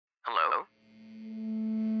Hello?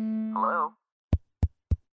 Hello?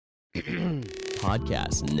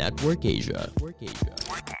 Podcast Network Asia.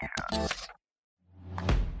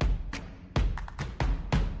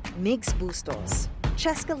 Migs Bustos,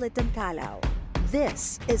 Cheska Litam Calao.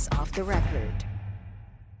 This is Off the Record.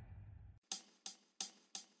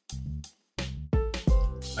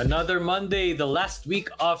 Another Monday, the last week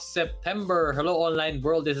of September. Hello, online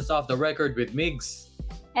world. This is Off the Record with Migs.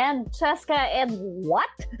 And Cheska, and what?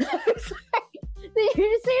 Did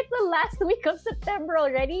you say it's the last week of September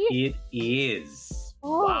already? It is.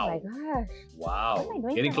 Oh Wow. my gosh. Wow. What am I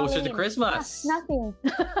doing Getting for closer to Halloween? Christmas. Nothing.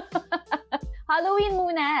 Halloween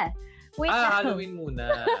muna. Wait lang. Halloween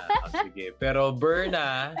muna. Sige. Pero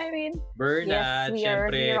Berna, I mean, Berna, yes, we are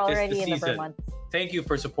syempre, here tis already the in the season. month. Thank you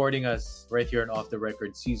for supporting us right here on Off the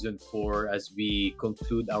Record Season 4 as we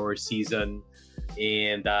conclude our season.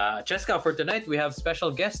 And Cheska, for tonight, we have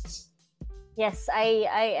special guests. Yes,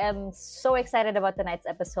 I am so excited about tonight's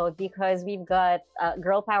episode because we've got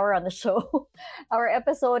girl power on the show. Our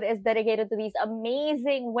episode is dedicated to these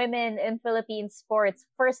amazing women in Philippine sports.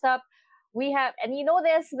 First up, we have, and you know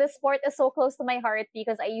this sport is so close to my heart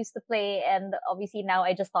because I used to play and obviously now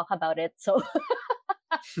I just talk about it. So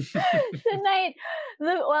tonight,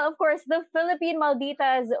 of course, the Philippine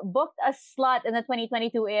Malditas booked a slot in the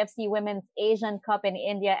 2022 AFC Women's Asian Cup in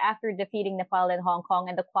India after defeating Nepal and Hong Kong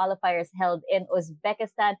in the qualifiers held in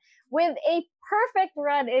Uzbekistan with a perfect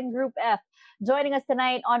run in Group F. Joining us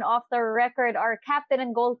tonight on Off the Record are captain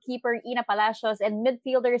and goalkeeper Ina Palacios and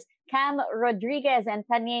midfielders Cam Rodriguez and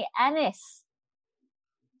Tanya Anis.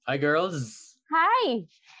 Hi, girls. Hi!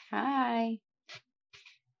 Hi.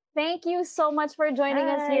 Thank you so much for joining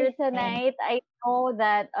us here tonight. I know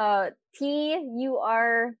that T, you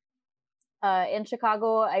are in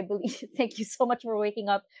Chicago, I believe. Thank you so much for waking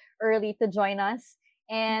up early to join us.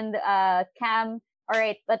 And Cam, all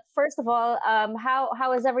right. But first of all,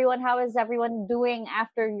 how is everyone? How is everyone doing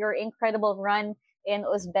after your incredible run in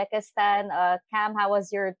Uzbekistan? Cam, how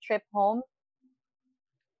was your trip home?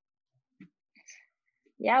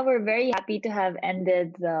 Yeah, we're very happy to have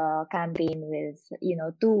ended the campaign with,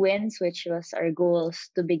 2 wins, which was our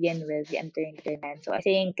goals to begin with entering the tournament. So I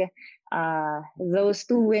think those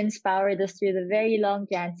 2 wins powered us through the very long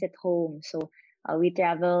transit home. So we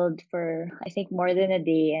traveled for, I think, more than a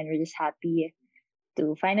day, and we're just happy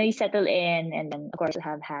to finally settle in and then, of course, to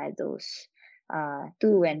have had those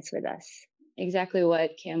 2 wins with us. Exactly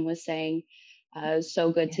what Kim was saying. It was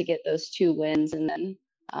so good to get those 2 wins, and then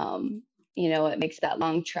it makes that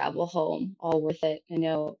long travel home all worth it. I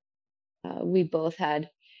know we both had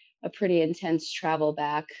a pretty intense travel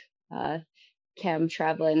back. Cam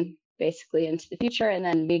traveling basically into the future, and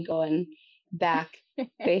then me going back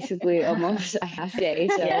basically almost a half day.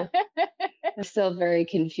 So I'm still very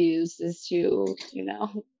confused as to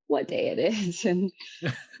what day it is and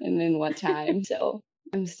then what time. So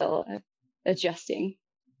I'm still adjusting.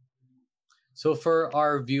 So for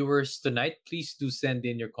our viewers tonight, please do send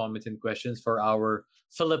in your comments and questions for our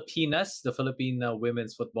Filipinas, the Philippine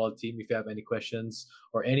women's football team. If you have any questions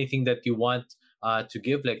or anything that you want to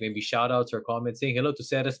give, like maybe shout outs or comments, saying hello to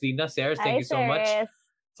Ceres Lina. Ceres, thank you so much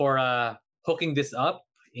for hooking this up,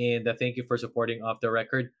 and thank you for supporting Off the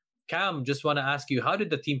Record. Cam, just want to ask you, how did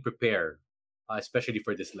the team prepare, especially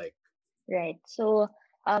for this leg? Right. So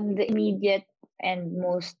the immediate and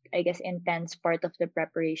most, I guess, intense part of the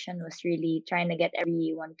preparation was really trying to get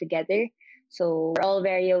everyone together. So we're all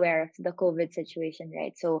very aware of the COVID situation,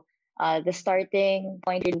 right? So the starting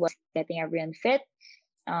point really was getting everyone fit,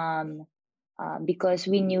 because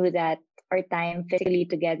we knew that our time physically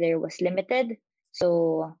together was limited.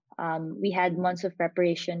 So we had months of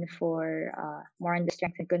preparation for more on the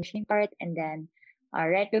strength and conditioning part, and then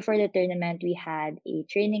right before the tournament, we had a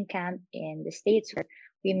training camp in the States where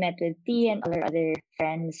we met with T and other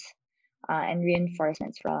friends and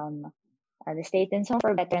reinforcements from the States, and some of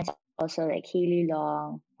our veterans also, like Haley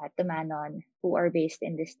Long, at the Manon, who are based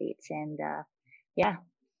in the States. And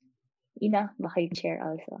Ina, baka you can share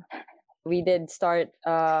also. We did start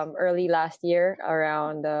early last year,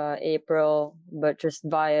 around April, but just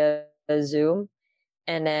via Zoom.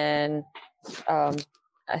 And then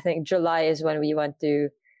I think July is when we went to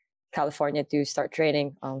California to start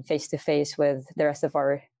training face-to-face with the rest of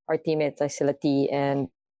our teammates, like Sila T. And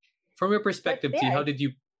from your perspective, T, how did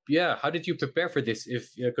you prepare for this,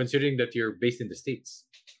 if considering that you're based in the States?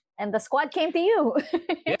 And the squad came to you.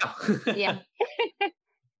 Yeah.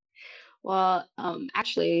 Well,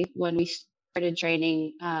 actually, when we started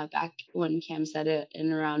training back when Cam said it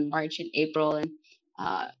in around March and April, and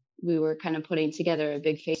we were kind of putting together a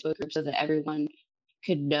big Facebook group so that everyone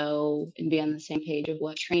could know and be on the same page of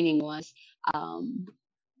what training was.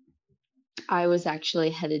 I was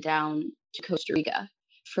actually headed down to Costa Rica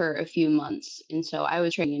for a few months. And so I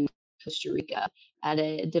was training in Costa Rica at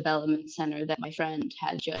a development center that my friend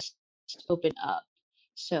had just opened up.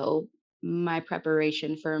 So my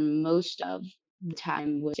preparation for most of the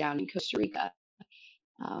time was down in Costa Rica.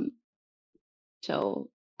 Um, so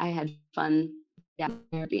I had fun down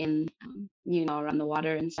there being, around the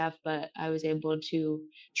water and stuff, but I was able to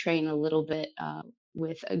train a little bit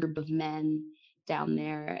with a group of men down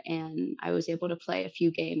there, and I was able to play a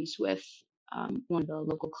few games with one of the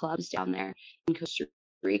local clubs down there in Costa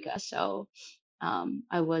Rica. So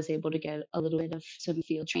I was able to get a little bit of some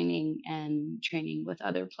field training and training with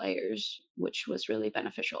other players, which was really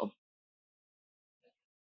beneficial.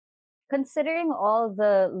 Considering all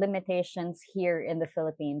the limitations here in the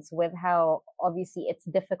Philippines, with how obviously it's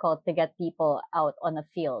difficult to get people out on the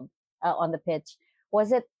field, on the pitch,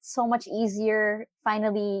 was it so much easier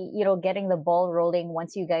finally, getting the ball rolling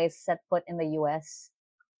once you guys set foot in the US,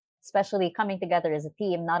 especially coming together as a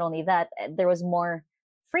team? Not only that, there was more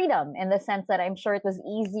freedom in the sense that I'm sure it was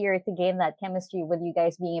easier to gain that chemistry with you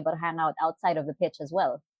guys being able to hang out outside of the pitch as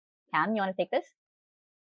well. Cam, you want to take this?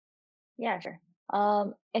 Yeah, sure.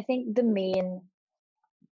 I think the main,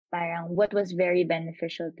 what was very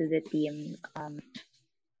beneficial to the team,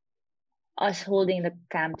 us holding the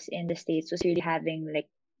camps in the States, was really having like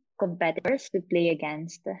competitors to play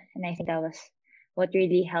against. And I think that was what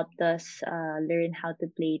really helped us learn how to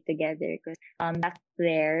play together. Because back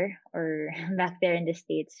there in the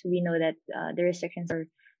States, we know that the restrictions are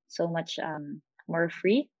so much more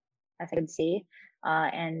free, as I would say.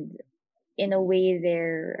 And in a way,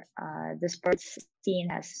 the sports scene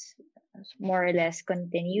has more or less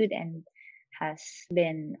continued and has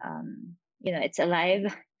been, it's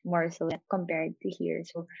alive more so compared to here.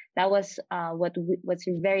 So that was what's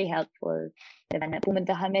very helpful. Diba? Na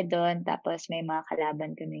pumunta kami doon, tapos may mga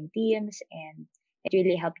kalaban kaming teams, and it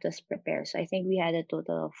really helped us prepare. So I think we had a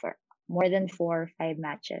total of more than 4 or 5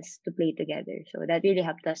 matches to play together. So that really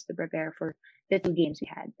helped us to prepare for the 2 games we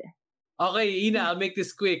had. Okay, Ina, I'll make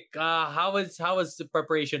this quick. How was the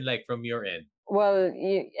preparation like from your end? Well,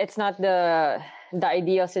 it's not the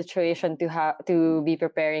ideal situation to be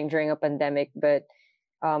preparing during a pandemic, but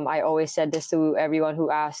I always said this to everyone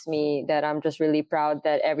who asked me, that I'm just really proud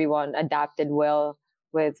that everyone adapted well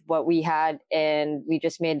with what we had, and we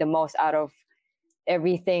just made the most out of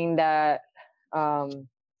everything that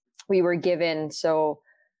we were given. So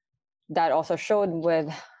that also showed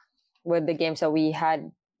with the games that we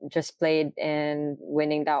had just played and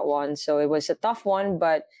winning that one. So it was a tough one,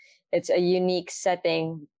 but it's a unique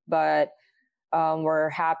setting. But we're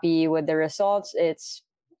happy with the results. It's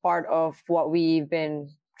part of what we've been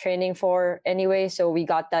training for anyway. So we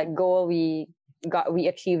got that goal. We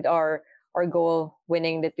achieved our goal,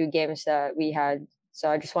 winning the 2 games that we had. So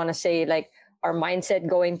I just want to say, like, our mindset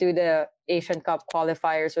going to the Asian Cup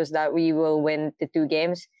qualifiers was that we will win the 2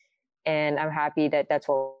 games, and I'm happy that that's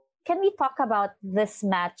what. Can we talk about this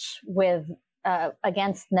match with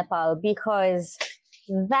against Nepal, because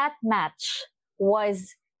that match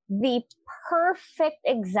was the perfect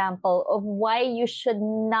example of why you should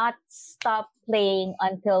not stop playing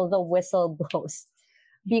until the whistle blows.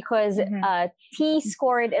 Because T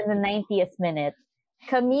scored in the 90th minute.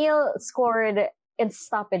 Camille scored in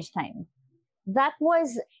stoppage time. That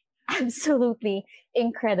was absolutely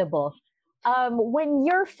incredible. When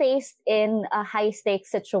you're faced in a high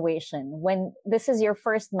stakes situation, when this is your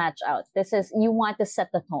first match out, you want to set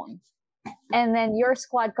the tone. And then your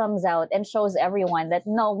squad comes out and shows everyone that,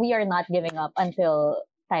 no, we are not giving up until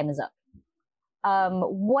time is up.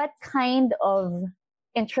 What kind of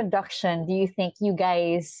introduction do you think you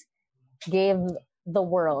guys gave the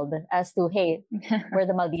world as to, hey, we're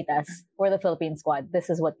the Malditas, we're the Philippine squad, this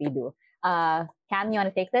is what we do? Cam, you want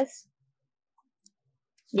to take this?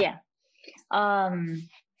 Yeah. I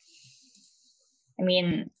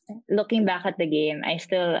mean, looking back at the game, I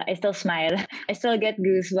still smile. I still get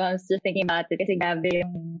goosebumps just thinking about it, kasi grabe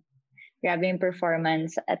yung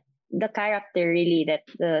performance at the character really that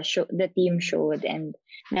the team showed, and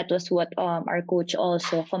that was what our coach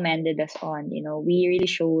also commended us on. You know, we really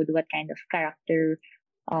showed what kind of character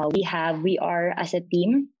we are as a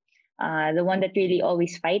team. The one that really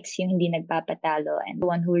always fights, yung hindi nagpapatalo, and the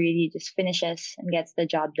one who really just finishes and gets the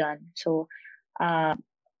job done. So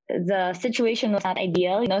the situation was not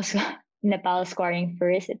ideal, so Nepal scoring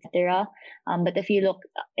first, etc. But if you look,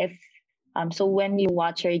 so when you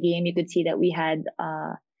watch our game, you could see that we had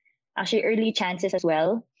actually early chances as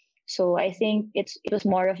well. So I think it was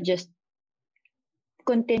more of just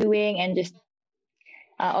continuing and just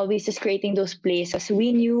always just creating those plays because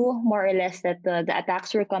we knew more or less that the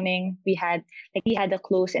attacks were coming. We had a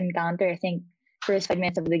close encounter. I think first 5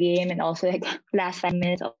 minutes of the game and also like last 5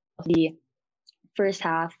 minutes of the first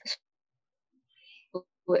half.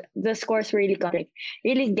 The scores were really like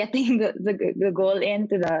really getting the goal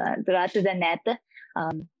into the net.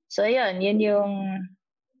 So yun yung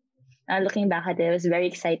looking back at it, it was very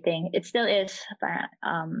exciting. It still is.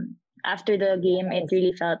 After the game, it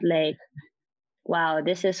really felt like, wow,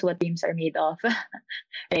 this is what teams are made of.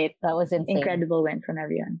 Right, That was insane. incredible win from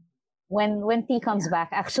everyone. When T comes back,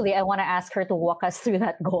 actually, I want to ask her to walk us through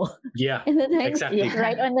that goal Yeah, in the 90th, exactly. Yeah.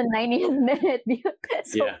 right on the 90th minute.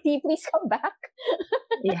 So Yeah. T, please come back.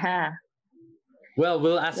 Yeah. Well,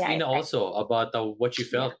 we'll ask Yeah, Ina I- also about what you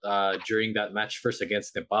felt during that match first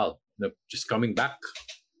against Nepal. Just coming back.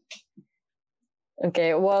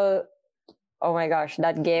 Okay, well, oh my gosh,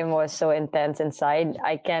 that game was so intense inside.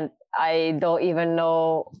 I don't even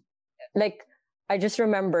know. Like, I just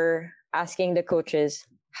remember asking the coaches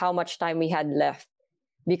how much time we had left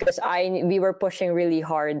because we were pushing really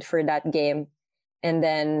hard for that game. And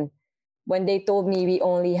then when they told me we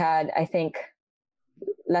only had, I think,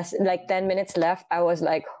 less like 10 minutes left, I was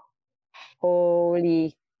like,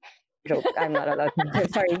 holy joke. I'm not allowed.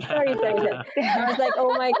 Sorry. I was like,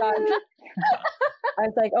 oh my God. I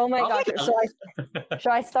was like, oh my gosh. So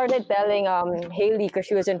I started telling Haley because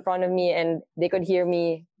she was in front of me and they could hear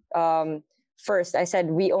me first. I said,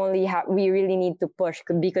 we really need to push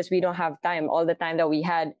because we don't have time. All the time that we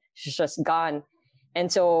had is just gone.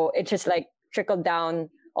 And so it just like trickled down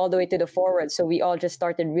all the way to the forward. So we all just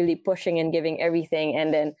started really pushing and giving everything.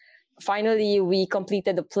 And then finally we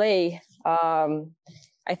completed the play.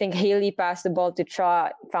 I think Haley passed the ball to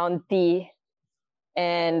Cha, found T,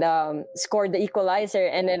 and scored the equalizer.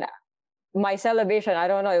 And then my celebration, I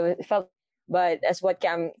don't know, it felt, but as what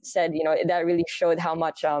Cam said, that really showed how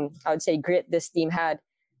much, I would say, grit this team had,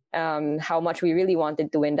 how much we really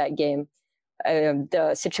wanted to win that game.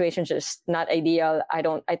 The situation's just not ideal. I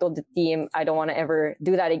told the team, I don't want to ever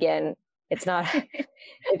do that again. It's not,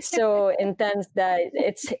 it's so intense that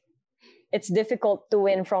it's difficult to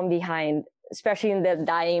win from behind, especially in the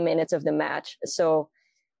dying minutes of the match. So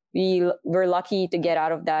we're lucky to get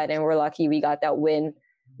out of that, and we're lucky we got that win.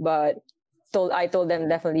 But I told them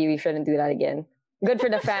definitely we shouldn't do that again. Good for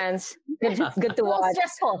the fans. Good to watch.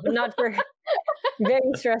 Stressful. Not for very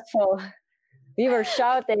stressful. We were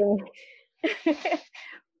shouting.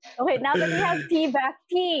 Okay, now that we have T back,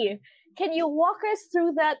 T, can you walk us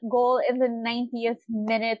through that goal in the 90th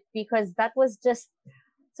minute? Because that was just...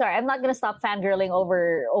 Sorry, I'm not going to stop fangirling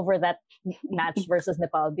over that match versus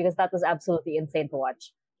Nepal because that was absolutely insane to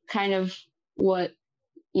watch. Kind of what,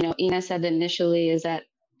 Ina said initially is that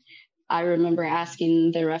I remember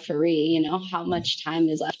asking the referee, how much time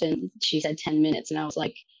is left? And she said 10 minutes. And I was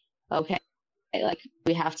like, okay, like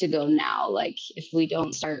we have to go now. Like if we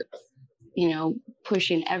don't start,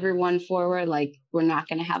 pushing everyone forward, like we're not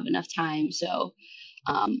going to have enough time. So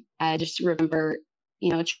I just remember,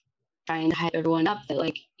 trying to hype everyone up that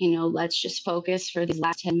like, let's just focus for these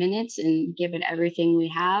last 10 minutes and give it everything we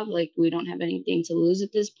have. Like we don't have anything to lose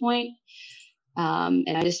at this point.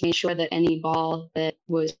 And I just made sure that any ball that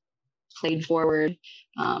was played forward,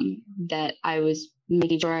 that I was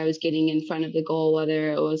making sure I was getting in front of the goal,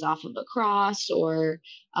 whether it was off of a cross or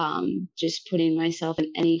just putting myself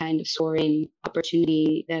in any kind of scoring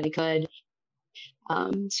opportunity that I could.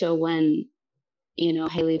 So when,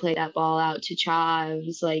 Haley played that ball out to Cha, I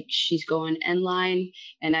was like, she's going end line.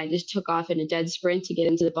 And I just took off in a dead sprint to get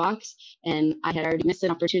into the box. And I had already missed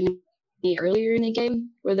an opportunity earlier in the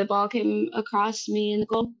game where the ball came across me in the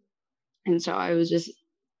goal. And so I was just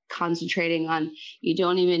concentrating on, you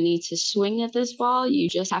don't even need to swing at this ball. You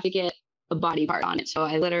just have to get a body part on it. So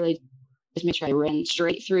I literally just made sure I ran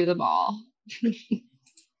straight through the ball.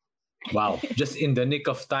 Wow, just in the nick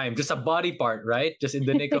of time. Just a body part, right? Just in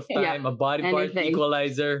the nick of time, Yeah, a body part, anything.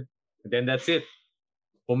 equalizer. And then that's it.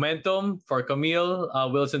 Momentum for Camille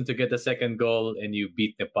Wilson to get the second goal, and you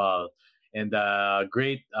beat Nepal. And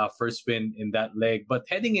great first win in that leg. But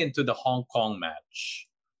heading into the Hong Kong match,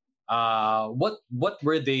 what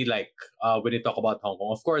were they like when you talk about Hong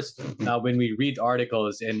Kong? Of course, when we read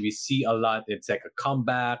articles and we see a lot, it's like a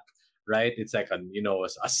comeback, right? It's like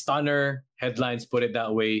a stunner. Headlines put it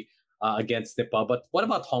that way. Against Nepal. But what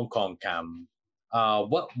about Hong Kong, Cam?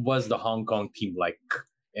 What was the Hong Kong team like?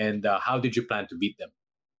 And how did you plan to beat them?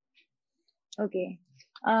 Okay.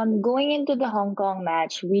 Going into the Hong Kong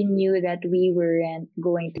match, we knew that we weren't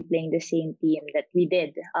going to play the same team that we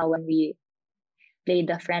did when we played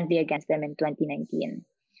the friendly against them in 2019.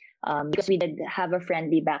 Because we did have a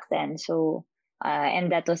friendly back then. So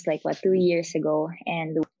and that was like 2 years ago,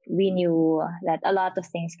 and we knew that a lot of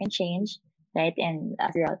things can change, right? And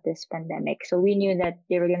throughout this pandemic, so we knew that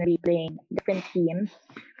they were going to be playing a different team,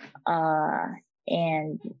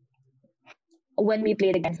 and when we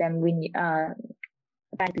played against them, we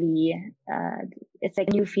apparently it's like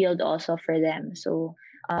a new field also for them. So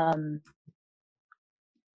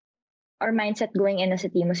our mindset going in as a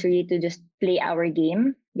team was really to just play our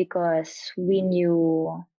game, because we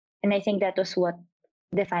knew, and I think that was what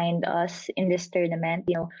defined us in this tournament.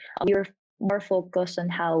 We were more focused on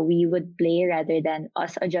how we would play rather than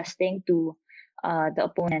us adjusting to the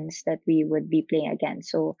opponents that we would be playing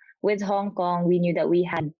against. So with Hong Kong, we knew that we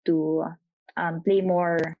had to play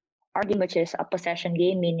more our game, which is a possession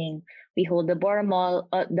game, meaning we hold the ball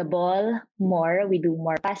more, we do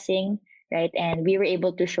more passing, right? And we were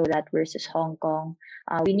able to show that versus Hong Kong.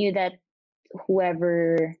 We knew that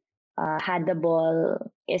whoever had the ball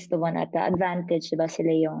is the one at the advantage. Diba?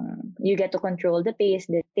 Sila you get to control the pace,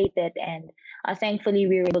 dictate it, and thankfully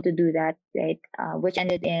we were able to do that, right? Which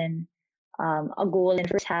ended in a goal in the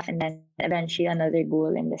first half, and then eventually another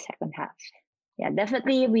goal in the second half. Yeah,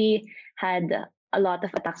 definitely we had a lot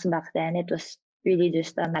of attacks back then. It was really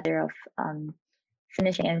just a matter of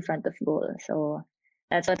finishing in front of goal. So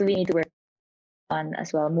that's what we need to work on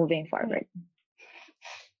as well moving forward.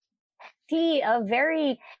 T, a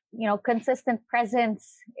very consistent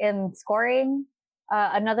presence in scoring.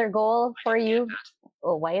 Another goal for you.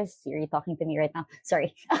 Oh, why is Siri talking to me right now?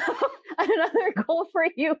 Sorry. Another goal for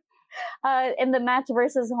you in the match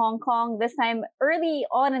versus Hong Kong. This time early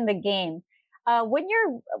on in the game.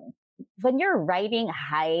 When you're riding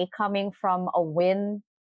high, coming from a win,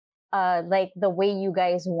 like the way you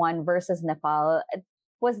guys won versus Nepal,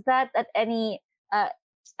 was that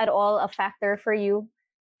at all a factor for you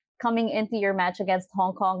coming into your match against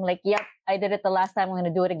Hong Kong? Like, yep, I did it the last time, I'm going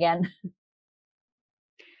to do it again.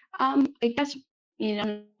 I guess,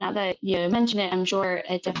 now that you mention it, I'm sure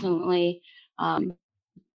it definitely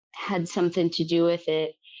had something to do with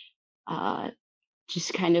it.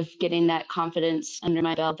 Just kind of getting that confidence under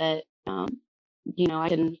my belt that, I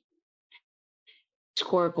can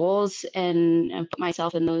score goals and put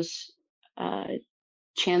myself in those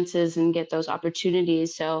chances and get those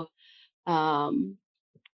opportunities. So, and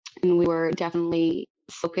we were definitely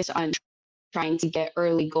focused on trying to get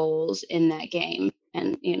early goals in that game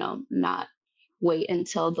and, not wait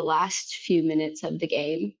until the last few minutes of the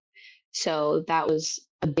game. So that was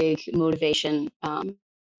a big motivation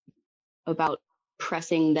about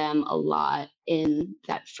pressing them a lot in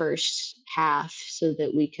that first half so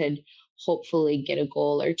that we could hopefully get a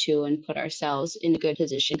goal or two and put ourselves in a good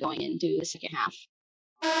position going into the second half.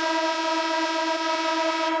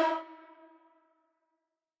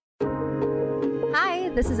 Hi,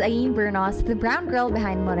 this is Ayin Bernos, the brown girl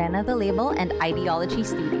behind Morena the Label and Ideology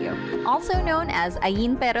Studio, also known as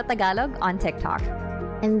Ayin Pero Tagalog on TikTok.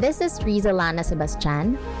 And this is Riza Lana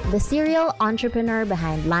Sebastian, the serial entrepreneur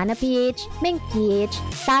behind Lana PH, Mink PH,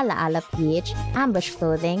 Sala Ala PH, Ambush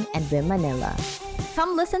Clothing, and Vim Manila.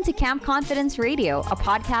 Come listen to Camp Confidence Radio, a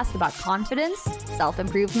podcast about confidence,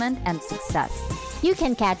 self-improvement, and success. You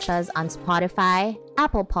can catch us on Spotify,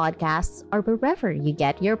 Apple Podcasts, or wherever you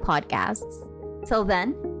get your podcasts. Till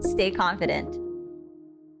then, stay confident.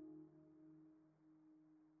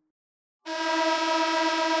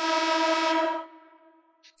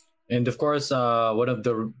 And of course, one of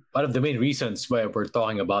the main reasons why we're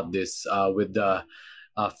talking about this with the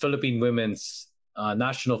Philippine women's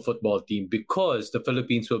national football team, because the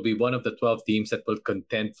Philippines will be one of the 12 teams that will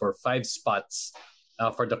contend for 5 spots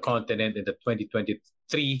for the continent in the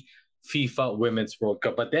 2023 FIFA Women's World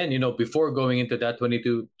Cup. But then, before going into that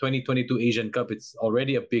 2022 Asian Cup, it's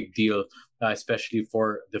already a big deal, especially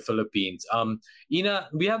for the Philippines. Ina,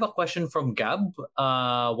 we have a question from Gab,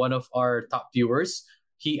 one of our top viewers.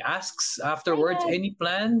 He asks afterwards, any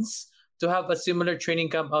plans to have a similar training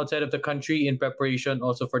camp outside of the country in preparation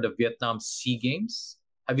also for the Vietnam SEA Games?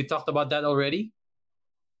 Have you talked about that already?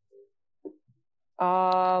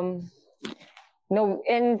 No,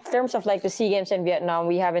 in terms of like the SEA Games in Vietnam,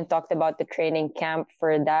 we haven't talked about the training camp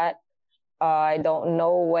for that. I don't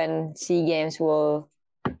know when SEA Games will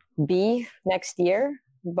be next year,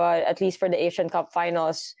 but at least for the Asian Cup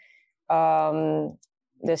finals,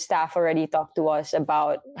 the staff already talked to us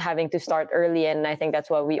about having to start early, and I think that's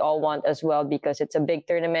what we all want as well, because it's a big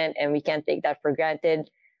tournament and we can't take that for granted.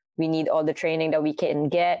 We need all the training that we can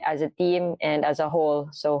get as a team and as a whole,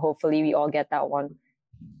 so hopefully we all get that one.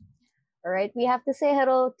 All right, we have to say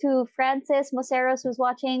hello to Francis Moseros, who's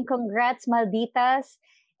watching. Congrats, Malditas.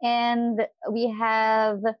 And we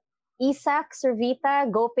have Isaac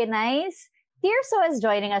Servita, Go Pinays. Tirso is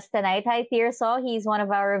joining us tonight. Hi, Tirso. He's one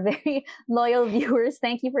of our very loyal viewers.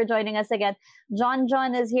 Thank you for joining us again. John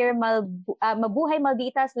is here. Mabuhay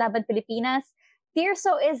Malditas Laban Pilipinas.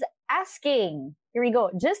 Tirso is asking, here we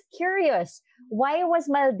go, just curious, why was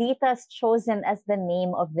Malditas chosen as the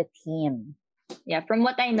name of the team? Yeah, from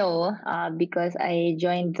what I know, because I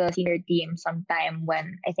joined the senior team sometime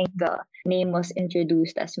when I think the name was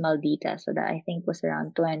introduced as Maldita. So that I think was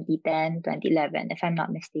around 2010, 2011, if I'm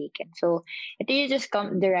not mistaken. So it really just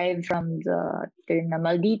derived from the term na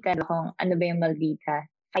Maldita. Kung ano ba yung Maldita?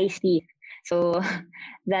 Feisty. So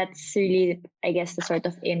that's really, I guess, the sort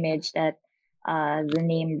of image that the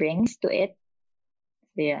name brings to it.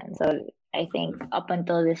 So yeah, so I think up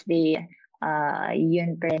until this day,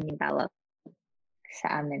 yun pa rin yung tawag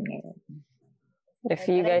sa amin ngayon. If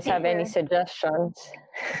you guys have any suggestions,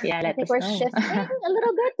 yeah, let us we're know. shifting a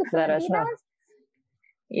little bit to Let us know. Filipinas.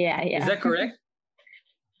 Yeah. Is that correct?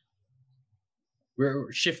 We're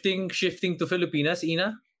shifting to Filipinas,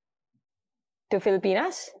 Ina? To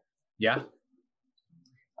Filipinas? Yeah.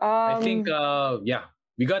 I think,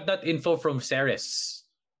 we got that info from Ceres.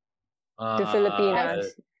 To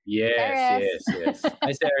Filipinas. Yes.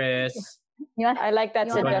 Hi, Ceres. I like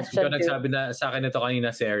that suggestion too. Nagsabi na sa akin ito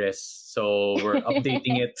kanina, Ceres. So, we're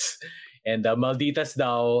updating it. And Malditas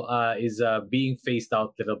daw is being phased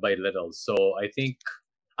out little by little. So, I think,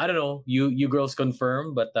 I don't know, you girls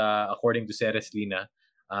confirm, but according to Ceres Lina,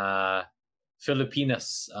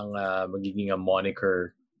 Filipinas ang magiging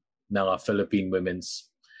moniker ng Philippine women's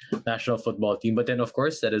national football team. But then, of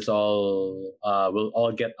course, that is all, we'll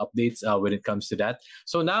all get updates when it comes to that.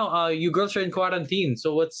 So now, you girls are in quarantine.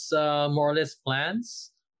 So what's more or less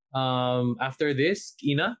plans after this,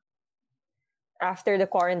 Ina? After the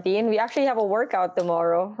quarantine, we actually have a workout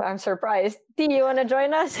tomorrow. I'm surprised. T, you want to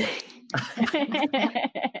join us?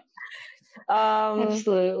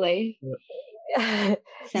 Absolutely.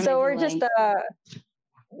 So we're just,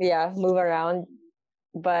 move around.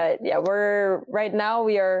 But yeah,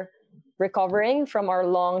 we are recovering from our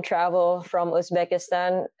long travel from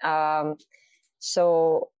Uzbekistan.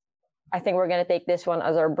 So I think we're going to take this one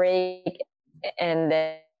as our break. And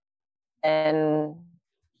then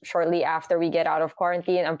shortly after we get out of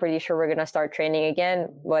quarantine, I'm pretty sure we're going to start training again,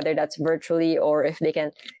 whether that's virtually or if they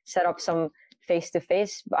can set up some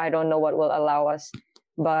face-to-face. I don't know what will allow us.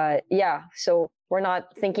 But yeah, so we're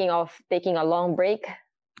not thinking of taking a long break.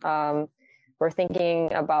 We're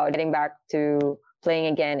thinking about getting back to playing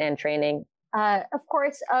again and training. Of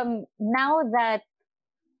course, now that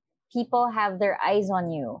people have their eyes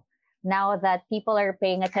on you, now that people are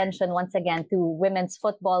paying attention once again to women's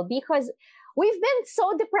football, because we've been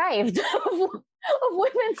so deprived of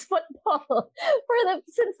women's football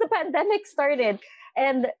since the pandemic started.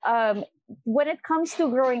 And when it comes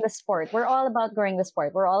to growing the sport, we're all about growing the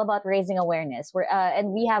sport. We're all about raising awareness.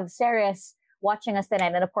 And we have Ceres watching us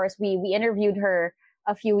tonight. And of course, we interviewed her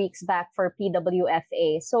a few weeks back for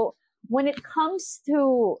PWFA. So when it comes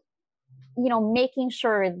to, making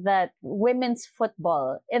sure that women's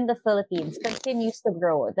football in the Philippines continues to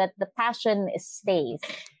grow, that the passion stays,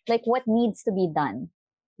 like what needs to be done?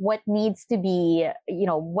 What needs to be,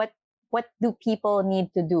 what do people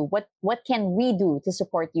need to do? What can we do to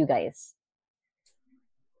support you guys?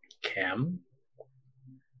 Cam?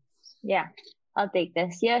 Yeah. I'll take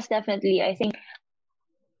this. Yes, definitely. I think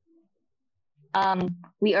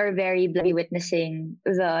we are very blessed witnessing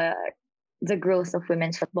the growth of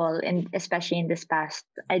women's football, and especially in this past,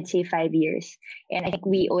 I'd say 5 years. And I think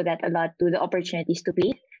we owe that a lot to the opportunities to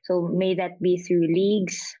play. So may that be through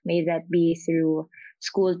leagues, may that be through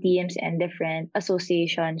school teams and different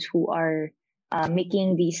associations who are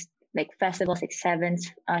making these like festivals, like sevens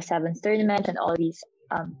tournaments, and all these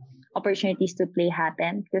opportunities to play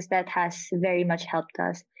happen, because that has very much helped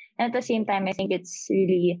us. And at the same time, I think it's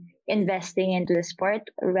really investing into the sport,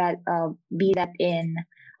 be that in,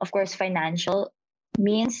 of course, financial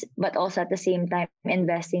means, but also at the same time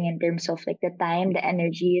investing in terms of like the time, the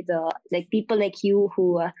energy, the like people like you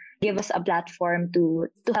who give us a platform to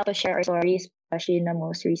help us share our stories, especially in the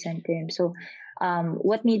most recent term. So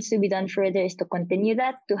what needs to be done further is to continue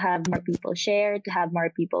that, to have more people share, to have more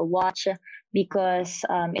people watch, because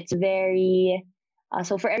it's very,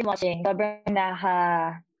 so for everyone watching, sobrang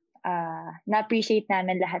na-appreciate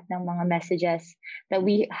namin lahat ng mga messages that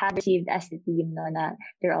we have received as a team, no, na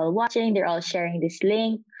they're all watching, they're all sharing this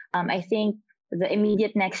link. I think the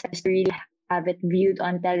immediate next step is to really have it viewed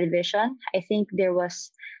on television. I think there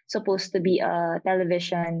was supposed to be a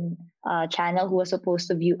television channel who was supposed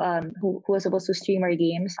to view who was supposed to stream our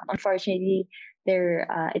games. Unfortunately,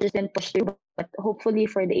 it just didn't push through. But hopefully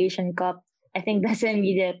for the Asian Cup, I think that's an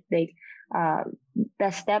immediate the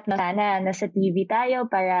step na sana nasa TV tayo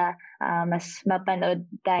para mas mapanood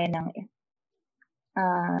tayo ng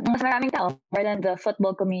mas maraming tao more than the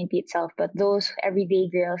football community itself, but those everyday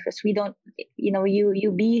girls, because we don't,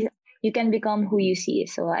 you can become who you see.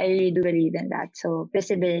 So I really do believe in that. So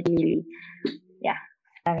visibility, really, yeah.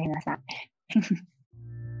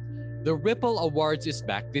 The Ripple Awards is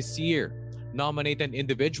back this year. Nominate an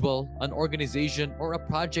individual, an organization, or a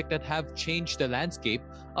project that have changed the landscape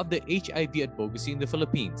of the HIV advocacy in the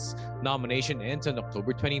Philippines. Nomination ends on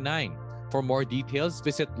October 29. For more details,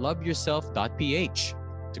 visit loveyourself.ph.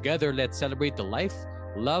 Together, let's celebrate the life,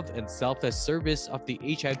 love, and selfless service of the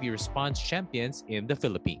HIV response champions in the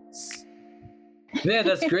Philippines. Yeah,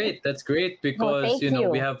 that's great. That's great because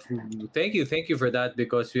we have. Thank you for that,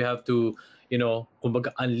 because we have to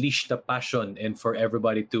kumbaga unleash the passion and for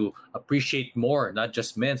everybody to appreciate more, not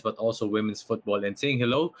just men's but also women's football. And saying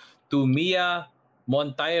hello to Mia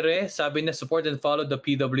Montaire, sabi na support and follow the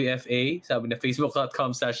PWFA, sabi na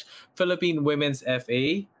facebook.com/Philippine Women's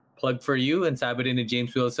FA, plug for you. And sabi rin ni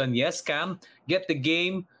James Wilson, yes Cam, get the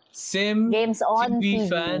game games on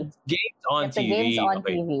TV. Fan, games on Get the TV. games on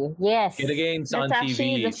TV. Yes. Get the games That's on TV.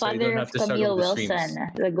 actually the So you father don't have of to struggle Camille with the Wilson,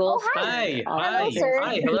 streams. the goal. Hi, Hello, sir.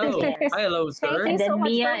 hello. Yes. Hi, hello, sir. Thank And you so then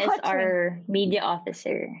much Mia for is watching. our media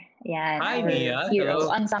officer. Yeah. Hi, our Mia. Hero,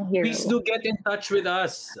 Hello. unsung hero. Please do get in touch with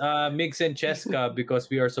us, Migs and Cheska,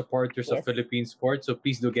 because we are supporters of Yes. Philippine sports. So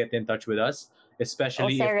please do get in touch with us,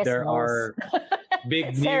 especially Ceres if there knows. are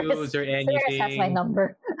big news or anything. Ceres has my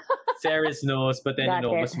number. Ceres knows, but then Got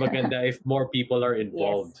it. mas maganda if more people are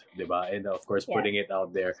involved, diba? And of course, Yeah. putting it out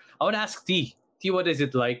there. I want to ask T. T, what is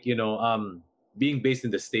it like, being based in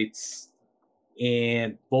the States,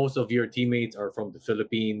 and most of your teammates are from the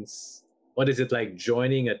Philippines? What is it like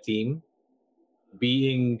joining a team,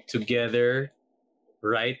 being together,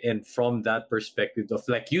 right? And from that perspective of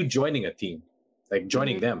like you joining a team, like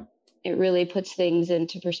joining them. It really puts things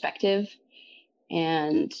into perspective,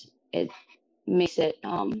 and it makes it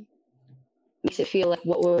feel like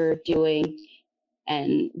what we're doing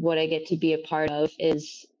and what I get to be a part of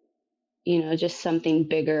is, just something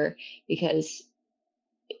bigger, because,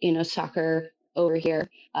 soccer over here,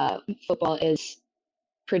 football is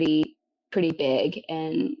pretty big,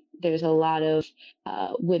 and there's a lot of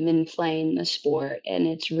women playing the sport, and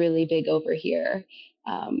it's really big over here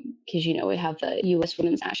because we have the U.S.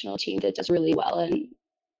 women's national team that does really well and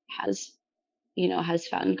has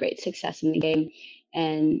found great success in the game.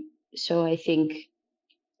 And so I think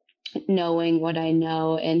knowing what I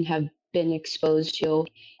know and have been exposed to,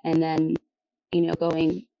 and then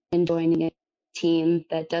going and joining a team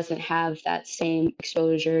that doesn't have that same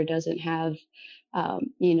exposure, doesn't have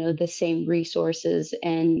the same resources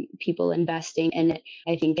and people investing in it,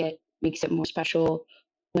 I think it makes it more special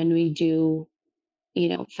when we do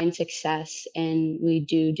find success and we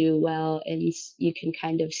do well, and you can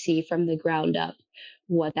kind of see from the ground up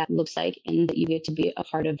what that looks like, and that you get to be a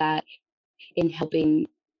part of that in helping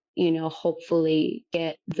hopefully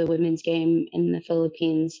get the women's game in the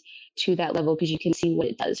Philippines to that level, because you can see what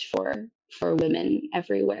it does for women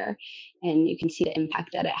everywhere, and you can see the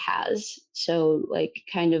impact that it has. So like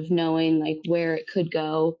kind of knowing like where it could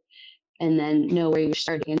go, and then know where you're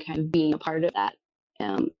starting and kind of being a part of that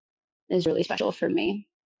is really special for me.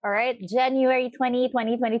 All right, January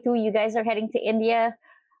 2022, you guys are heading to India.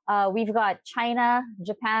 We've got China,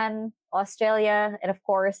 Japan, Australia, and of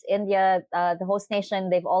course, India, the host nation.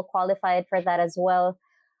 They've all qualified for that as well.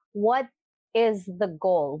 What is the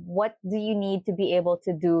goal? What do you need to be able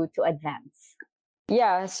to do to advance?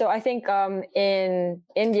 Yeah, so I think in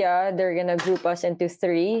India, they're going to group us into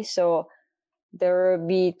 3. So there will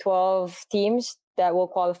be 12 teams that will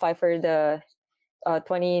qualify for the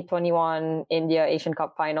 2021 India Asian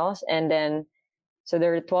Cup Finals. And then, so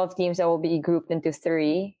there are 12 teams that will be grouped into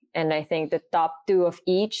 3. And I think the top 2 of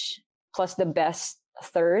each, plus the best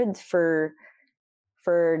third for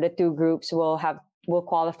the 2 groups will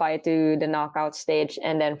qualify to the knockout stage.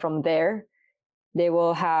 And then from there, they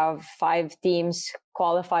will have 5 teams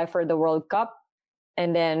qualify for the World Cup.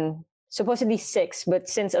 And then supposedly 6, but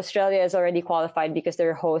since Australia is already qualified because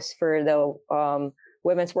they're hosts for the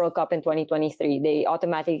Women's World Cup in 2023, they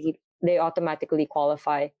automatically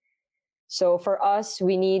qualify. So for us,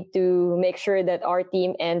 we need to make sure that our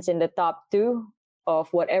team ends in the top 2 of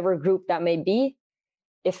whatever group that may be,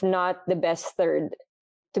 if not the best third,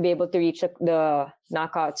 to be able to reach the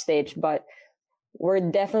knockout stage. But we're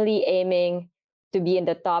definitely aiming to be in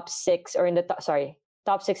the top 6, or in the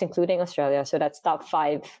top 6 including Australia. So that's top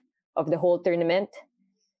 5 of the whole tournament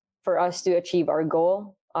for us to achieve our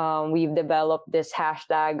goal. We've developed this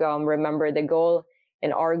hashtag, remember the goal,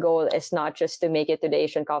 And our goal is not just to make it to the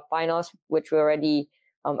Asian Cup finals, which we already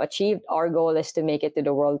achieved. Our goal is to make it to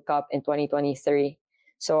the World Cup in 2023.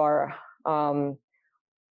 So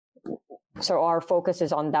our focus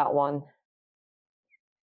is on that one.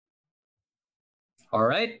 All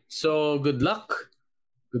right. So good luck.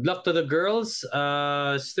 Good luck to the girls.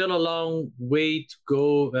 Still a long way to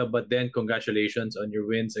go, but then congratulations on your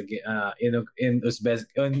wins again in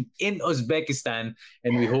Uzbekistan,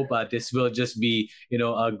 and we hope this will just be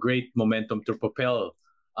a great momentum to propel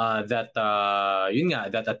that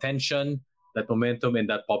attention, that momentum, and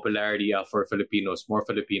that popularity for more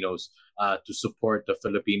Filipinos to support the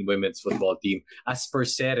Philippine women's football team. As per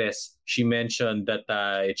Ceres, she mentioned that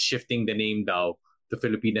it's shifting the name now to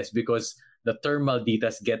Filipinas because the term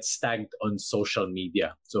Malditas gets tagged on social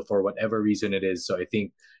media. So for whatever reason it is. So I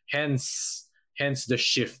think hence the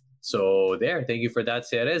shift. So there, thank you for that,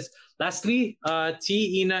 Ceres. Lastly,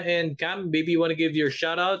 T, Ina, and Cam, maybe you want to give your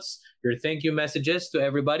shout outs, your thank you messages to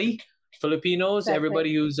everybody, Filipinos,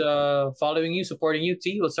 everybody who's following you, supporting you.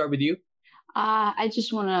 T, we'll start with you. I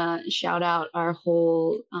just want to shout out our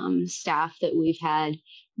whole staff that we've had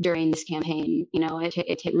during this campaign.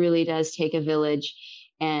 It really does take a village.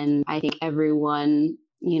 And I think everyone,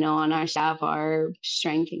 on our staff, our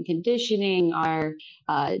strength and conditioning, our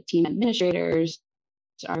team administrators,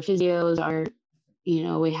 our physios,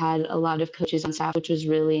 we had a lot of coaches on staff, which was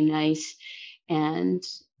really nice. And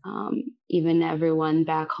even everyone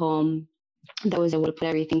back home that was able to put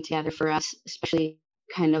everything together for us, especially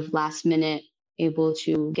kind of last minute, able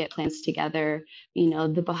to get plans together,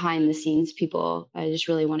 the behind the scenes people, I just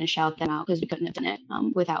really want to shout them out because we couldn't have done it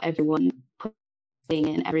without everyone putting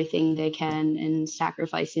in everything they can and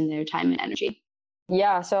sacrificing their time and energy.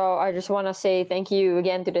 Yeah, so I just want to say thank you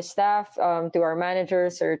again to the staff, to our manager,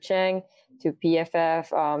 Sir Cheng, to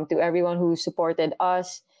PFF, to everyone who supported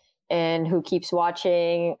us and who keeps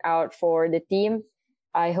watching out for the team.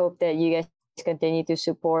 I hope that you guys continue to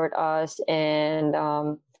support us, and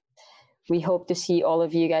we hope to see all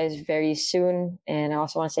of you guys very soon. And I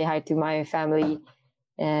also want to say hi to my family.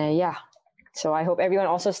 So I hope everyone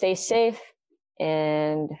also stays safe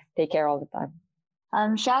and take care all the time.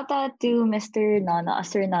 Shout out to Mr. Nono,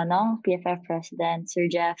 Sir Nonong, PFF President, Sir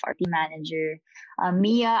Jeff, our team manager,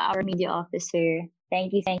 Mia, our media officer.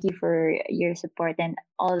 Thank you for your support and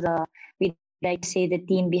we'd like to say the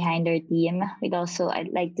team behind our team.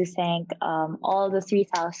 I'd like to thank all the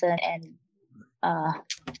 3,000 and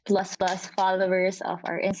plus followers of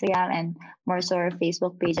our Instagram and more so our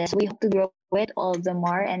Facebook pages. We hope to grow it all the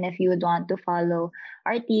more. And if you would want to follow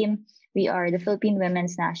our team, we are the Philippine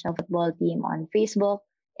Women's National Football Team on Facebook,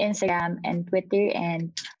 Instagram, and Twitter.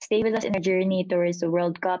 And stay with us in our journey towards the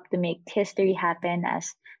World Cup to make history happen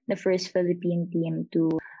as the first Philippine team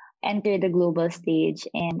to enter the global stage.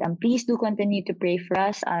 And please do continue to pray for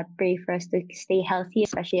us. Pray for us to stay healthy,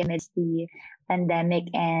 especially amidst the pandemic.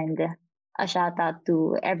 And a shout out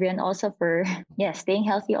to everyone also for staying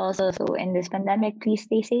healthy also. So in this pandemic, please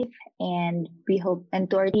stay safe. And we hope, and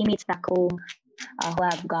to our teammates back home, who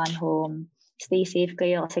have gone home, stay safe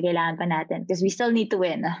kayo kasi kailangan pa natin because we still need to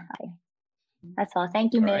win. Okay. That's all.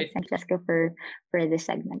 Thank you, Mick and Jessica, for this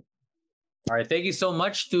segment. All right. Thank you so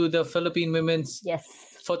much to the Philippine women's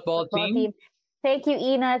football team. Thank you,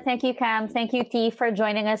 Ina. Thank you, Cam. Thank you, T, for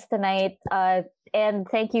joining us tonight. And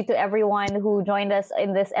thank you to everyone who joined us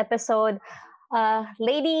in this episode.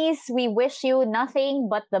 Ladies, we wish you nothing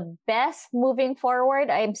but the best moving forward.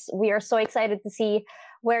 We are so excited to see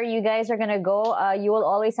where you guys are going to go. You will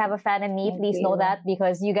always have a fan in me. Please know that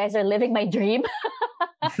because you guys are living my dream.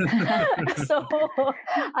 So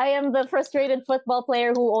I am the frustrated football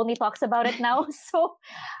player who only talks about it now. So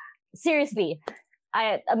seriously,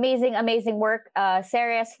 amazing work.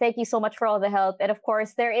 Ceres, thank you so much for all the help. And of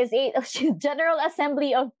course, there is a General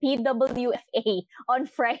Assembly of PWFA on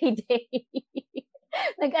Friday.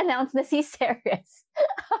 Nag-announce na si Ceres.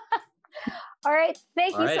 All right.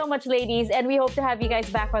 Thank you so much, ladies. And we hope to have you guys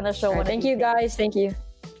back on the show. Thank you, guys. Thank you.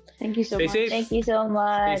 Thank you so much. Safe. Thank you so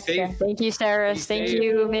much. Thank you, Sarah. Thank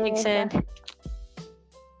you, Mixon.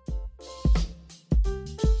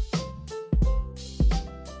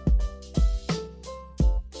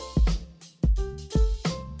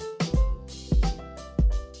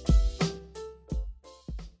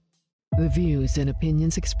 The views and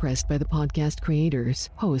opinions expressed by the podcast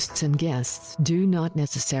creators, hosts, and guests do not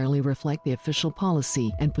necessarily reflect the official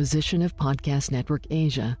policy and position of Podcast Network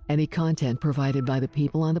Asia. Any content provided by the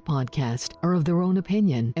people on the podcast are of their own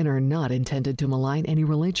opinion and are not intended to malign any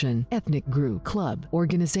religion, ethnic group, club,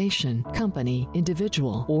 organization, company,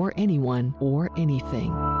 individual, or anyone or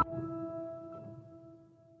anything.